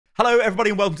Hello everybody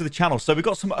and welcome to the channel. So we've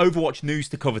got some Overwatch news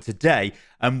to cover today,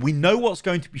 and we know what's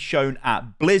going to be shown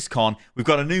at Blizzcon. We've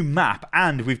got a new map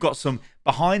and we've got some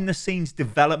behind the scenes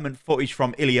development footage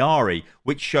from Illari,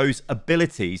 which shows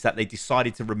abilities that they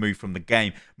decided to remove from the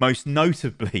game, most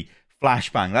notably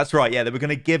Flashbang. That's right, yeah, they were going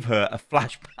to give her a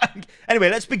flashbang.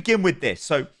 Anyway, let's begin with this.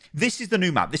 So this is the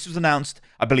new map. This was announced,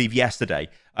 I believe, yesterday.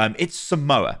 It's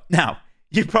Samoa. Now,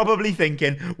 you're probably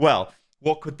thinking, well,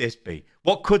 what could this be?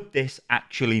 What could this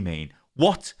actually mean?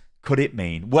 What could it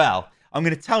mean? Well, I'm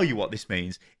going to tell you what this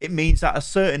means. It means that a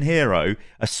certain hero,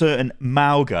 a certain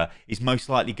Mauga, is most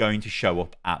likely going to show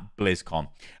up at BlizzCon.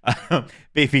 But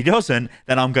if he doesn't,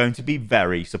 then I'm going to be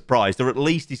very surprised. Or at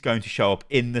least he's going to show up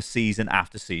in the season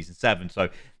after Season 7. So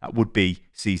that would be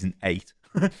Season 8.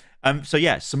 So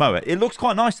yeah, Samoa. It looks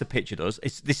quite nice, the picture does.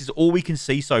 This is all we can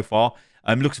see so far.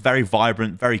 It looks very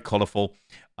vibrant, very colourful.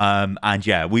 And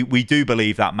yeah, we do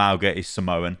believe that Mauga is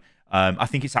Samoan. I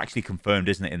think it's actually confirmed,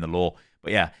 isn't it, in the lore?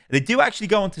 But yeah, they do actually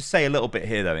go on to say a little bit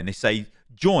here, though, and they say,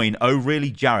 join O'Reilly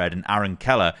Jared and Aaron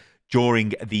Keller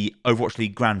during the Overwatch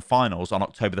League Grand Finals on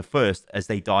October the 1st as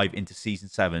they dive into Season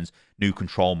 7's new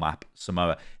control map,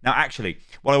 Samoa. Now, actually,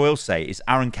 what I will say is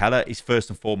Aaron Keller is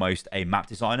first and foremost a map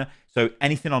designer. So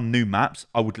anything on new maps,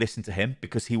 I would listen to him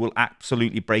because he will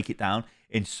absolutely break it down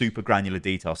in super granular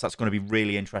detail. So that's going to be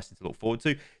really interesting to look forward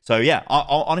to. So yeah,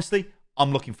 honestly,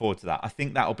 I'm looking forward to that. I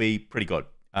think that'll be pretty good.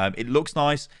 It looks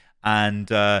nice, and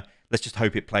let's just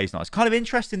hope it plays nice. Kind of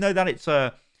interesting, though, that it's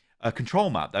a control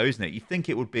map, though, isn't it? You'd think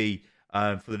it would be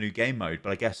for the new game mode,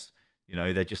 but I guess, you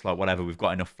know, they're just like, whatever, we've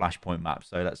got enough flashpoint maps,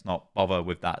 so let's not bother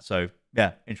with that. So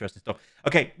yeah, interesting stuff.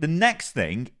 Okay, the next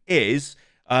thing is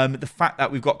the fact that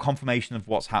we've got confirmation of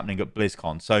what's happening at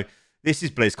BlizzCon. So this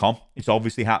is BlizzCon. It's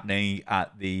obviously happening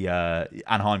at the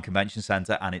Anaheim Convention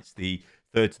Center, and it's the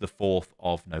 3rd to the 4th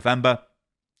of November.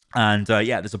 And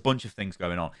yeah, there's a bunch of things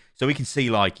going on. So we can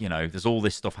see, like, you know, there's all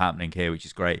this stuff happening here, which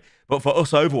is great. But for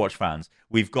us Overwatch fans,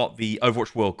 we've got the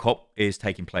Overwatch World Cup is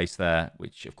taking place there,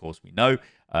 which of course we know,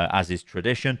 as is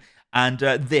tradition. And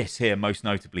this here, most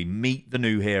notably, meet the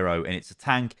new hero, and it's a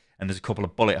tank, and there's a couple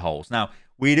of bullet holes. Now,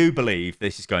 we do believe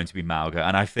this is going to be Mauga,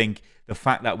 and I think the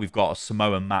fact that we've got a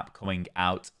Samoan map coming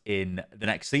out in the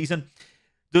next season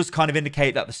does kind of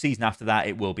indicate that the season after that,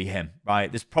 it will be him,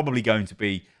 right? There's probably going to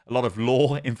be a lot of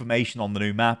lore information on the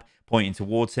new map pointing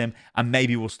towards him, and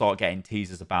maybe we'll start getting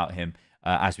teasers about him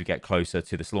as we get closer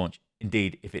to this launch.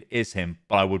 Indeed, if it is him,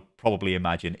 but I would probably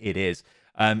imagine it is.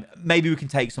 Maybe we can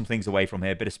take some things away from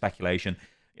here, a bit of speculation.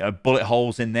 You know, bullet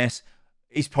holes in this.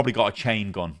 He's probably got a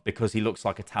chain gun because he looks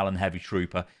like a Talon heavy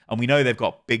trooper, and we know they've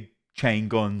got big chain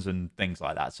guns and things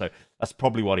like that. So that's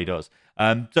probably what he does.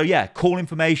 So yeah, cool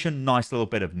information, nice little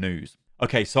bit of news.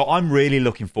 Okay, so I'm really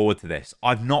looking forward to this.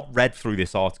 I've not read through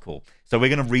this article, so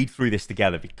we're going to read through this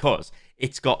together because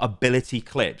it's got ability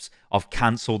clips of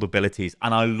cancelled abilities,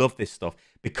 and I love this stuff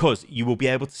because you will be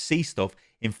able to see stuff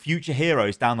in future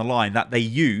heroes down the line that they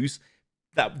use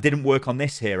that didn't work on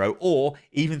this hero, or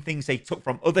even things they took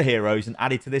from other heroes and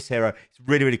added to this hero. It's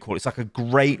really, really cool. It's like a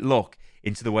great look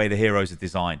into the way the heroes are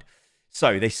designed.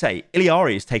 So they say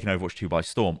Illari is taking Overwatch 2 by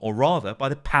storm, or rather by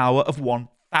the power of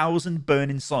 1,000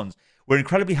 burning suns. We're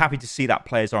incredibly happy to see that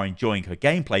players are enjoying her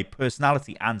gameplay,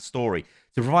 personality, and story.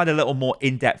 To provide a little more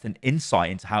in-depth and insight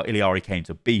into how Illari came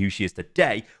to be who she is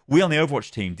today, we on the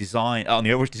Overwatch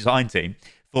design team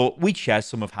thought we'd share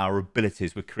some of how her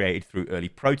abilities were created through early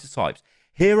prototypes.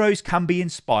 Heroes can be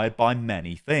inspired by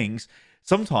many things.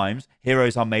 Sometimes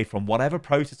heroes are made from whatever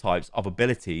prototypes of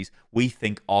abilities we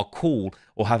think are cool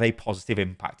or have a positive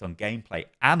impact on gameplay.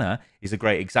 Anna is a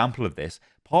great example of this.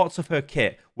 Parts of her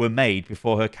kit were made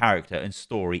before her character and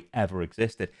story ever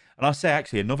existed. And I'll say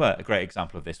actually another great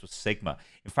example of this was Sigma.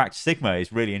 In fact, Sigma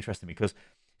is really interesting because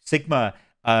Sigma,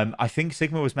 I think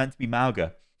Sigma was meant to be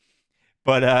Mauga.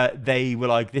 But they were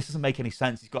like, this doesn't make any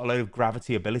sense. He's got a load of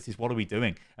gravity abilities. What are we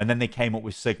doing? And then they came up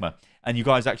with Sigma. And you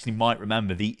guys actually might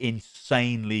remember the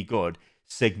insanely good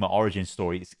Sigma origin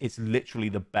story. It's literally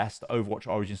the best Overwatch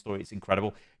origin story. It's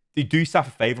incredible. Do yourself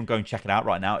a favor and go and check it out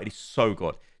right now. It is so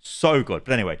good. So good.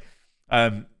 But anyway,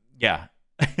 yeah.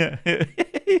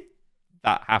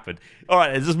 That happened. All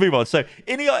right, let's just move on. So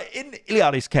in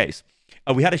Iliadi's case,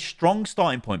 we had a strong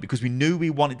starting point because we knew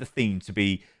we wanted the theme to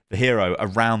be the hero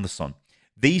around the sun.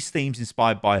 These themes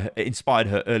inspired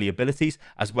her early abilities,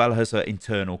 as well as her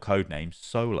internal codename,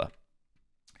 Solar.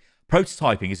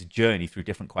 Prototyping is a journey through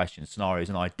different questions, scenarios,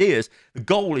 and ideas. The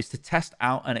goal is to test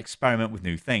out and experiment with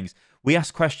new things. We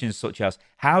ask questions such as,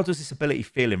 how does this ability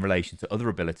feel in relation to other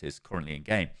abilities currently in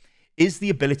game? Is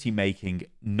the ability making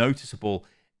noticeable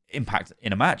impact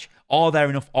in a match? Are there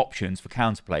enough options for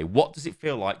counterplay? What does it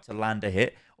feel like to land a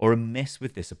hit or a miss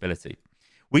with this ability.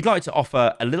 We'd like to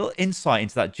offer a little insight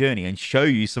into that journey and show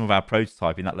you some of our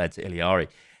prototyping that led to Iliari.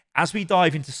 As we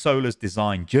dive into Sola's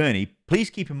design journey, please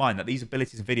keep in mind that these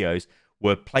abilities and videos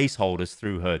were placeholders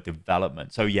through her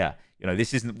development. So yeah, you know,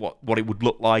 this isn't what it would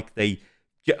look like.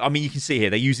 I mean, you can see here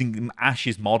they're using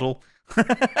Ash's model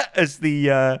as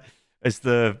the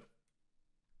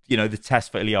you know, the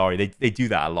test for Iliari. They do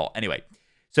that a lot. Anyway,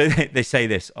 so they say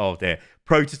this, oh dear,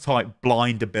 prototype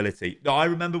blind ability. Now, I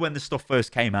remember when the stuff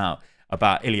first came out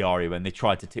about Iliari, when they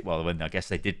tried to when I guess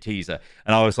they did teaser,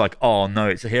 and I was like, oh no,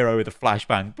 it's a hero with a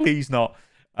flashbang, please not.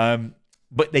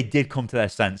 But they did come to their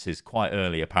senses quite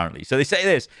early, apparently. So they say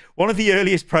this: one of the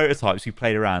earliest prototypes we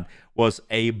played around was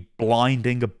a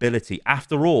blinding ability.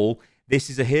 After all, this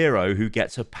is a hero who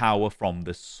gets her power from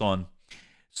the sun.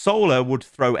 Sola would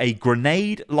throw a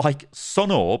grenade-like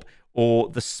sun orb, or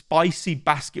the spicy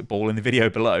basketball in the video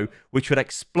below, which would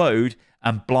explode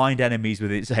and blind enemies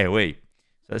with its AoE.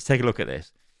 So let's take a look at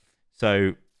this.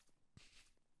 So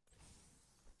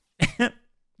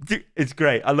it's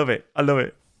great. I love it. I love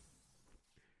it.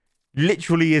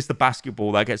 Literally is the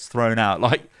basketball that gets thrown out,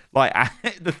 like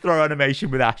the throw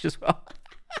animation with Ash as well.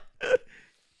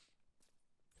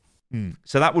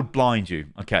 So that would blind you.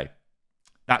 Okay,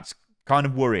 that's kind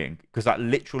of worrying because that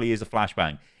literally is a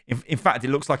flashbang. In fact, it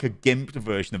looks like a gimped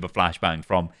version of a flashbang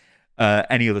from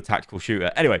any other tactical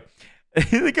shooter. Anyway,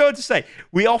 they go on to say,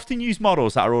 we often use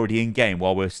models that are already in game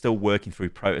while we're still working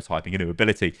through prototyping a new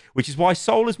ability, which is why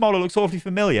Sola's model looks awfully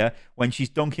familiar when she's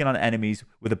dunking on enemies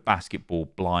with a basketball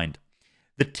blind.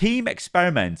 The team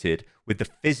experimented with the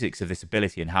physics of this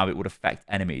ability and how it would affect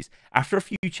enemies. After a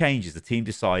few changes, the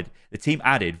team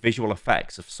added visual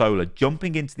effects of Sola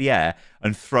jumping into the air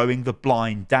and throwing the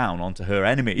blind down onto her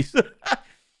enemies.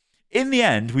 In the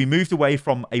end, we moved away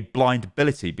from a blind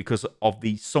ability because of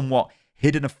the somewhat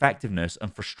hidden effectiveness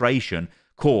and frustration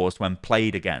caused when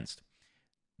played against.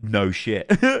 No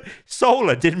shit.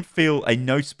 Sola didn't feel a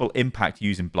noticeable impact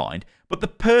using blind, but the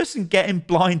person getting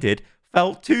blinded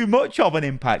felt too much of an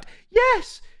impact.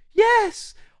 Yes,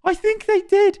 I think they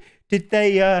did. Did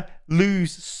they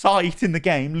lose sight in the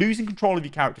game? Losing control of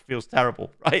your character feels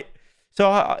terrible, right?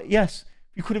 So yes,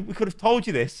 we could have told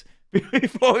you this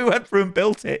before we went through and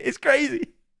built it. It's crazy.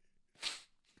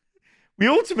 We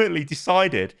ultimately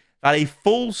decided that a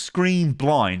full screen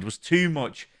blind was too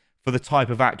much for the type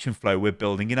of action flow we're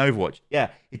building in Overwatch.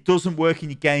 Yeah, it doesn't work in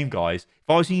your game, guys. If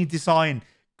I was in your design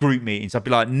group meetings, I'd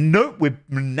be like, nope, we're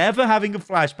never having a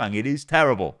flashbang. It is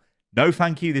terrible. No,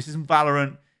 thank you. This isn't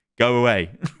Valorant. Go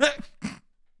away.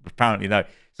 Apparently, no.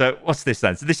 So what's this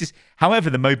then? So this is, however,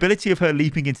 the mobility of her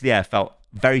leaping into the air felt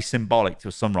very symbolic to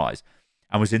a sunrise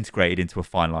and was integrated into a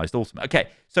finalized ultimate. Okay,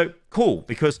 so cool,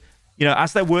 because, you know,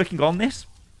 as they're working on this,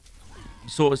 you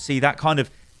sort of see that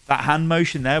hand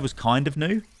motion there was kind of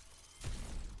new.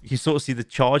 You can sort of see the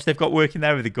charge they've got working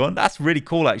there with the gun. That's really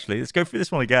cool, actually. Let's go through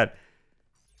this one again.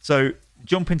 So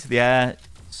jump into the air,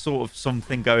 sort of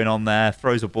something going on there,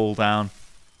 throws a ball down.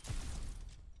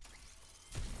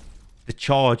 The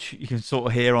charge you can sort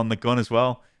of hear on the gun as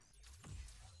well.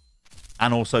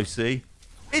 And also see.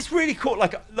 It's really cool.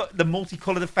 Like, look, the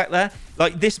multicolored effect there.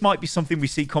 Like, this might be something we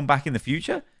see come back in the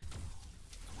future.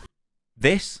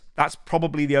 That's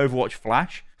probably the Overwatch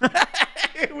Flash.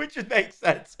 Which would make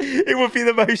sense. It would be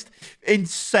the most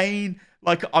insane.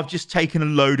 Like, I've just taken a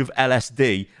load of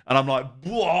LSD and I'm like,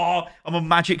 whoa, I'm on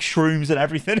magic shrooms and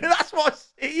everything. And that's what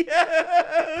I see.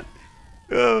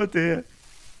 Oh, dear.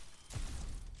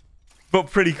 But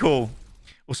pretty cool.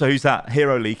 Also, who's that?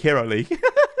 Hero League.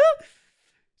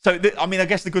 So, I mean, I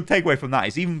guess the good takeaway from that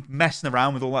is even messing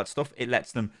around with all that stuff, it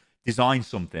lets them design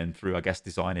something through, I guess,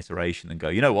 design iteration and go,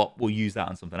 you know what? We'll use that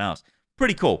on something else.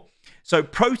 Pretty cool. So,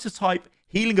 prototype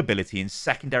healing ability and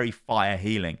secondary fire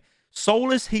healing.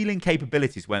 Sola's healing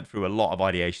capabilities went through a lot of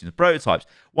ideations and prototypes.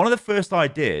 One of the first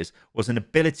ideas was an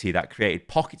ability that created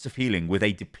pockets of healing with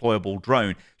a deployable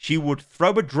drone. She would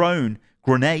throw a drone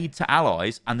grenade to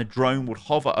allies and the drone would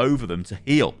hover over them to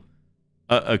heal.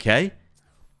 Okay.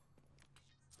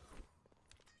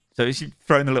 So she's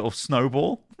throwing a little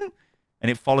snowball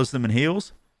and it follows them and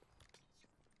heals.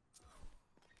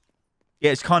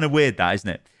 Yeah, it's kind of weird, that, isn't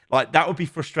it? Like, that would be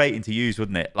frustrating to use,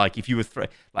 wouldn't it? Like, if you were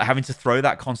like having to throw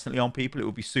that constantly on people, it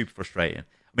would be super frustrating. I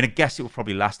mean, I guess it will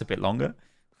probably last a bit longer.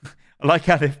 I like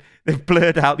how they've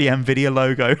blurred out the NVIDIA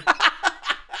logo.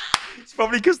 It's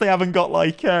probably because they haven't got,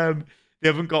 like, they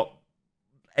haven't got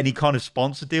any kind of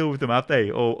sponsor deal with them, have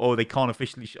they? Or they can't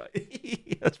officially show.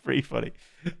 That's pretty funny.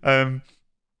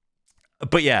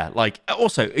 But yeah, like,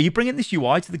 also, are you bringing this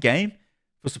UI to the game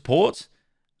for support?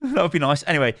 That would be nice.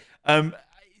 Anyway,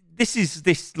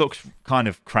 this looks kind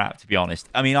of crap, to be honest.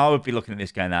 I mean, I would be looking at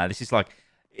this going, this is like,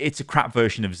 it's a crap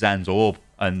version of Zen's orb,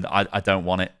 and I don't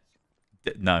want it.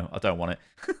 No, I don't want it.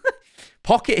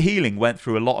 Pocket healing went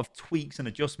through a lot of tweaks and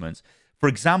adjustments. For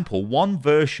example, one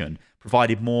version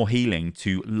provided more healing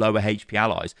to lower HP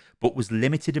allies, but was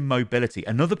limited in mobility.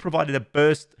 Another provided a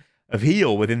burst of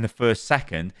heal within the first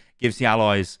second, gives the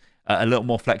allies a little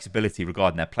more flexibility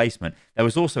regarding their placement. There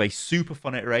was also a super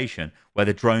fun iteration where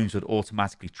the drones would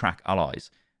automatically track allies.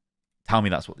 Tell me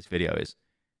that's what this video is.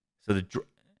 So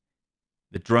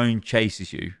the drone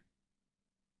chases you.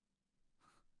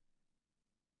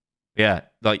 Yeah,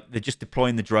 like they're just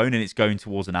deploying the drone and it's going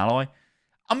towards an ally.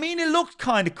 I mean, it looks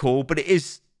kind of cool, but it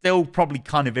is still probably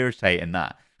kind of irritating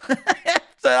that.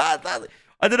 So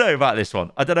I don't know about this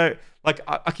one. I don't know. Like,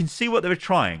 I can see what they were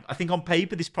trying. I think on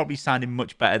paper, this probably sounded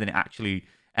much better than it actually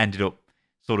ended up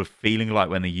sort of feeling like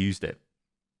when they used it.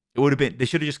 It would have been, they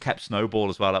should have just kept Snowball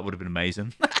as well. That would have been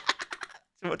amazing.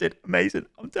 So what did? Amazing.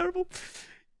 I'm terrible.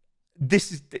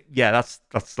 This is, yeah, that's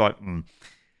like,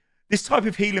 This type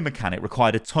of healing mechanic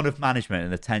required a ton of management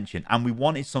and attention, and we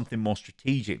wanted something more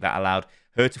strategic that allowed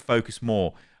her to focus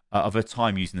more of her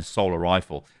time using the solar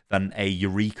rifle than a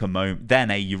eureka moment.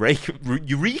 Then a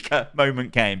eureka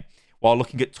moment came while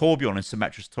looking at Torbjorn and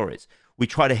Symmetra's turrets. We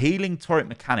tried a healing turret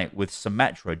mechanic with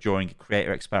Symmetra during a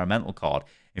creator experimental card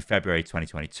in February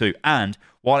 2022, and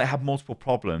while it had multiple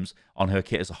problems on her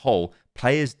kit as a whole,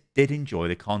 players did enjoy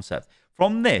the concept.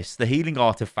 From this, the healing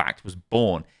artifact was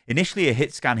born. Initially a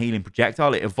hit-scan healing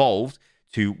projectile, it evolved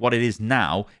to what it is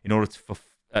now in order to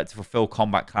fulfill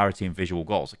combat clarity and visual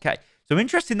goals. Okay, so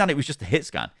interesting that it was just a hit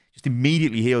scan. Just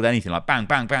immediately healed anything, like bang,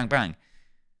 bang, bang, bang.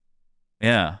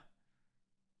 Yeah.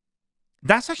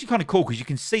 That's actually kind of cool because you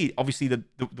can see, obviously, the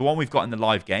one we've got in the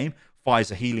live game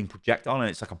fires a healing projectile and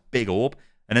it's like a big orb.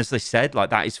 And as they said, like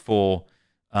that is for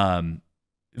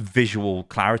visual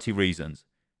clarity reasons.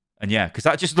 And yeah, because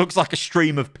that just looks like a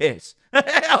stream of piss.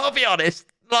 I'll be honest.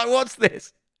 Like, what's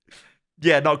this?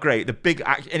 Yeah, not great. The big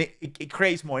and it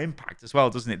creates more impact as well,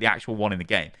 doesn't it? The actual one in the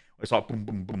game. Where it's like boom,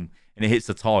 boom, boom, and it hits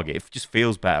the target. It just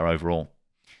feels better overall.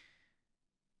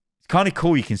 It's kind of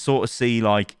cool. You can sort of see,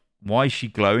 like, why is she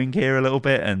glowing here a little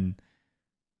bit? And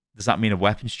does that mean a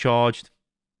weapon's charged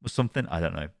or something? I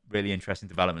don't know. Really interesting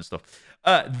development stuff.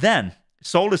 Then,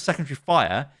 Solar's secondary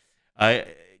fire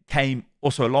came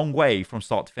also a long way from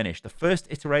start to finish. The first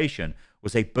iteration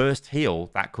was a burst heal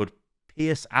that could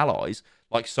pierce allies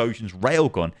like Sojourn's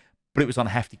railgun, but it was on a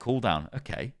hefty cooldown.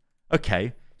 Okay.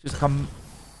 Okay. Just come.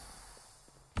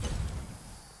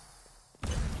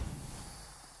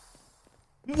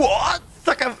 What? It's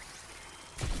like a.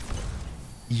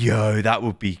 Yo, that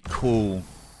would be cool.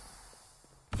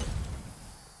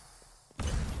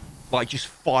 Like just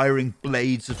firing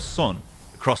blades of sun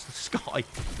across the sky.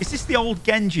 Is this the old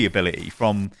Genji ability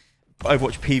from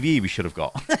Overwatch PvE we should have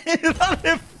got?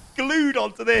 They've glued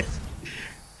onto this.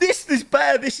 This is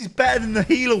better. This is better than the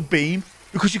heal beam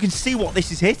because you can see what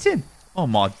this is hitting. Oh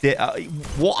my dear.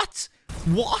 What?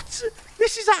 What?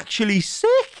 This is actually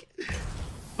sick.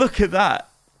 Look at that.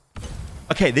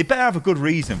 Okay, they better have a good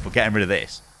reason for getting rid of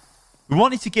this. We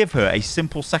wanted to give her a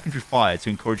simple secondary fire to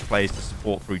encourage players to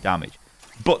support through damage.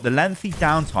 But the lengthy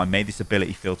downtime made this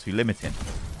ability feel too limiting.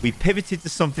 We pivoted to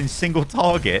something single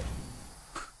target,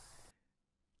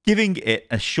 giving it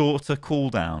a shorter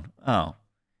cooldown. Oh,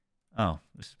 there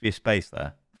should be a space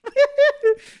there.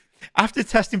 After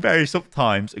testing various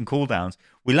uptimes and cooldowns,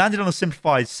 we landed on a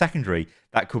simplified secondary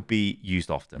that could be used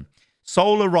often.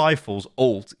 Solar Rifle's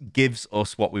ult gives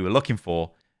us what we were looking for.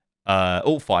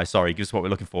 Ult fire, sorry, gives us what we're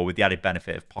looking for with the added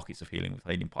benefit of pockets of healing with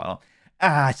healing pylon.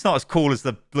 It's not as cool as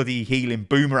the bloody healing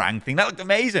boomerang thing. That looked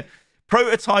amazing.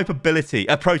 Prototype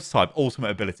ultimate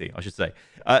ability, I should say.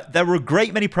 There were a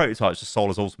great many prototypes of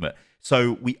Solar's ultimate,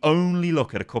 so we only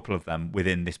look at a couple of them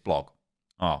within this blog.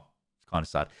 Oh, it's kind of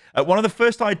sad. One of the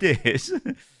first ideas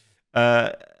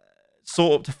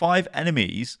saw up to 5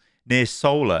 enemies near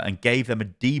Solar and gave them a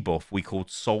debuff we called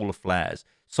Solar Flares.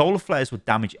 Solar Flares would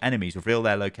damage enemies, reveal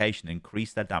their location, and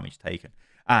increase their damage taken.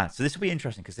 So this will be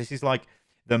interesting because this is like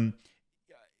them.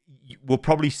 We'll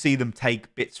probably see them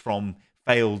take bits from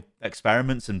failed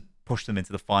experiments and push them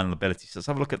into the final ability. So let's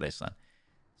have a look at this then.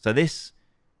 So this,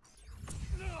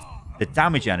 the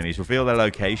damage enemies reveal their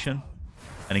location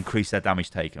and increase their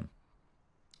damage taken.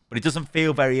 But it doesn't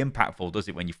feel very impactful, does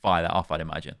it, when you fire that off, I'd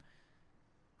imagine.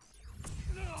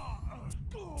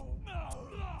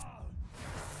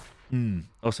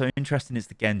 Also interesting is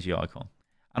the Genji icon.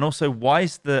 And also, why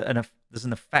is there's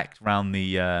an effect around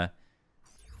the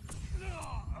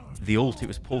ult? It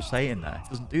was pulsating there. It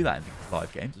doesn't do that in the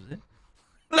live games, does it?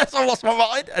 Unless I lost my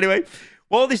mind. Anyway,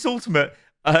 while this ultimate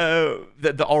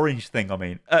The orange thing, I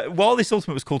mean. While this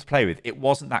ultimate was cool to play with, it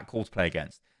wasn't that cool to play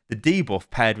against. The debuff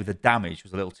paired with the damage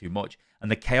was a little too much, and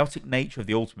the chaotic nature of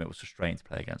the ultimate was frustrating to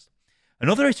play against.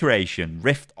 Another iteration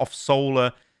riffed off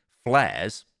solar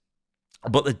flares,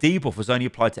 but the debuff was only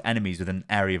applied to enemies with an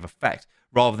area of effect,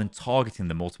 rather than targeting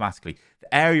them automatically.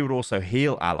 The area would also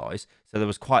heal allies, so there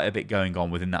was quite a bit going on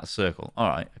within that circle. All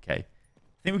right, okay.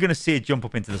 I think we're going to see it jump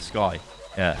up into the sky.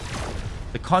 Yeah.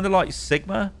 They're kind of like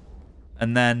Sigma,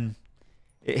 and then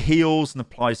it heals and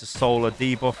applies the solar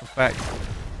debuff effect.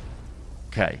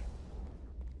 Okay.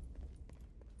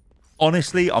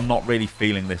 Honestly, I'm not really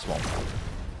feeling this one.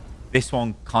 This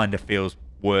one kind of feels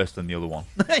worse than the other one,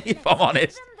 if I'm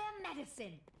honest.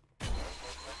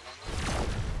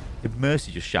 Did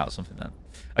Mercy just shout something then?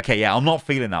 Okay, yeah, I'm not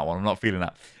feeling that one. I'm not feeling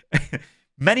that.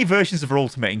 Many versions of her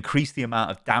ultimate increased the amount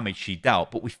of damage she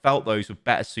dealt, but we felt those would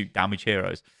better suit damage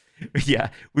heroes. Yeah,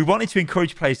 we wanted to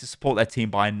encourage players to support their team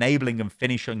by enabling and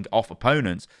finishing off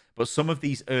opponents, but some of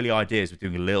these early ideas were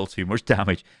doing a little too much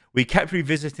damage. We kept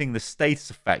revisiting the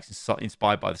status effects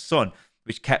inspired by the sun,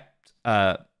 which kept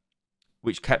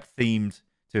themed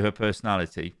to her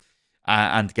personality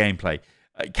and gameplay.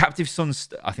 Captive Sun's,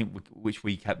 I think, which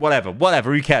we kept, whatever,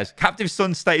 who cares? Captive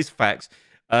Sun status effects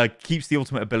keeps the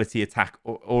ultimate ability attack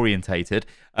orientated,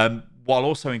 while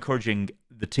also encouraging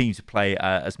the team to play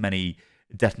as many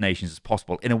detonations as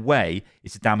possible. In a way,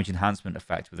 it's a damage enhancement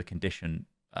effect with a condition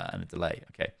and a delay.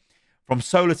 Okay, from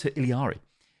Solar to Iliari.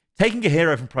 Taking a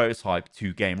hero from prototype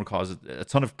to game requires a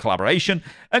ton of collaboration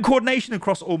and coordination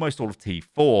across almost all of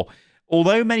T4.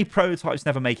 Although many prototypes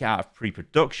never make it out of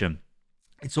pre-production,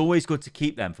 it's always good to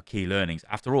keep them for key learnings.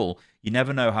 After all, you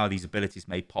never know how these abilities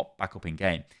may pop back up in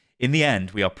game. In the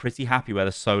end, we are pretty happy where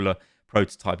the Solar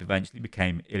prototype eventually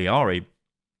became Iliari,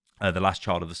 the last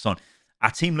child of the sun.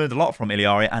 Our team learned a lot from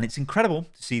Iliari, and it's incredible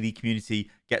to see the community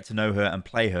get to know her and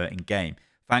play her in game.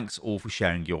 Thanks all for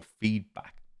sharing your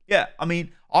feedback. Yeah, I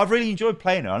mean, I've really enjoyed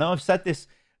playing her. I know I've said this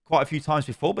quite a few times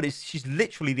before, but she's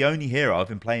literally the only hero I've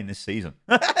been playing this season.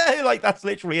 Like, that's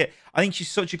literally it. I think she's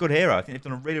such a good hero. I think they've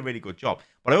done a really, really good job.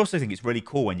 But I also think it's really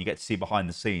cool when you get to see behind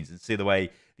the scenes and see the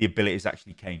way the abilities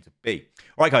actually came to be.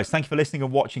 All right, guys, thank you for listening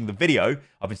and watching the video.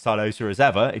 I've been Stylosa as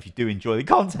ever. If you do enjoy the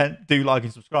content, do like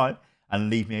and subscribe and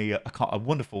leave me a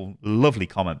wonderful, lovely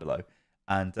comment below.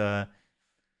 And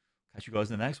catch you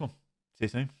guys in the next one. See you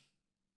soon.